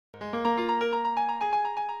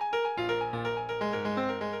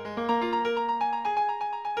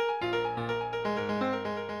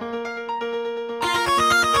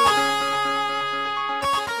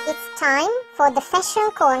time for the fashion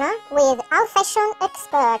corner with our fashion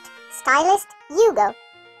expert, stylist Hugo.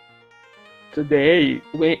 Today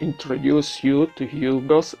we introduce you to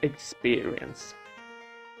Hugo's experience.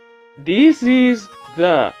 This is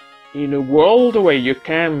in a world where you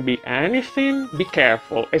can be anything, be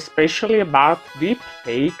careful, especially about deep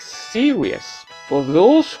fake series. For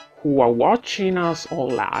those who are watching us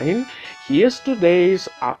online, here's today's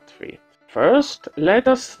outfit. First, let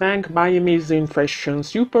us thank my amazing fashion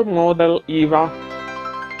supermodel Eva.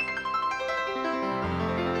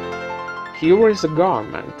 Here is a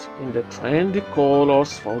garment in the trendy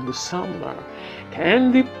colors for the summer.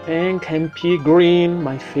 Candy pink and pea green,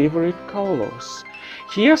 my favorite colors.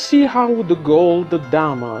 Here see how the gold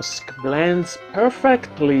damask blends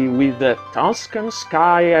perfectly with the Tuscan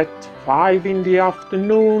sky at 5 in the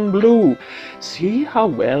afternoon blue. See how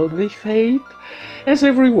well they fade? As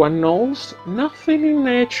everyone knows, nothing in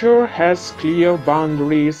nature has clear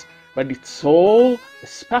boundaries, but it's all a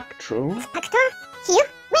spectrum. Spectre? Here?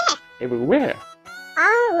 Where? Everywhere.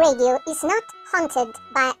 Our radio is not haunted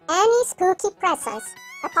by any spooky presence,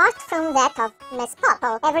 apart from that of Miss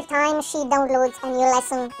Popple every time she downloads a new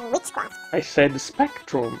lesson in witchcraft. I said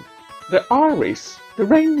spectrum, the iris, the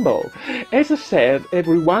rainbow. As I said,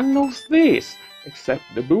 everyone knows this, except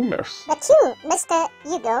the boomers. But you, Mr.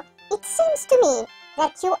 Hugo, it seems to me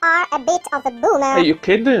that you are a bit of a boomer. Are you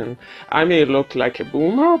kidding? I may look like a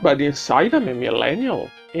boomer, but inside I'm a millennial.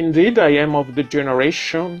 Indeed, I am of the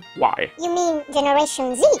generation Y. You mean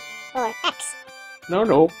Generation Z or X?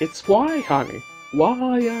 No, it's Y, honey.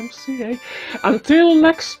 YMCA. Until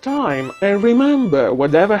next time, and remember,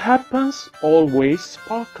 whatever happens, always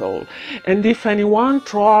sparkle. And if anyone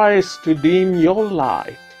tries to dim your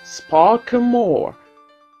light, sparkle more,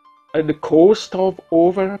 at the cost of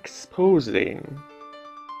overexposing.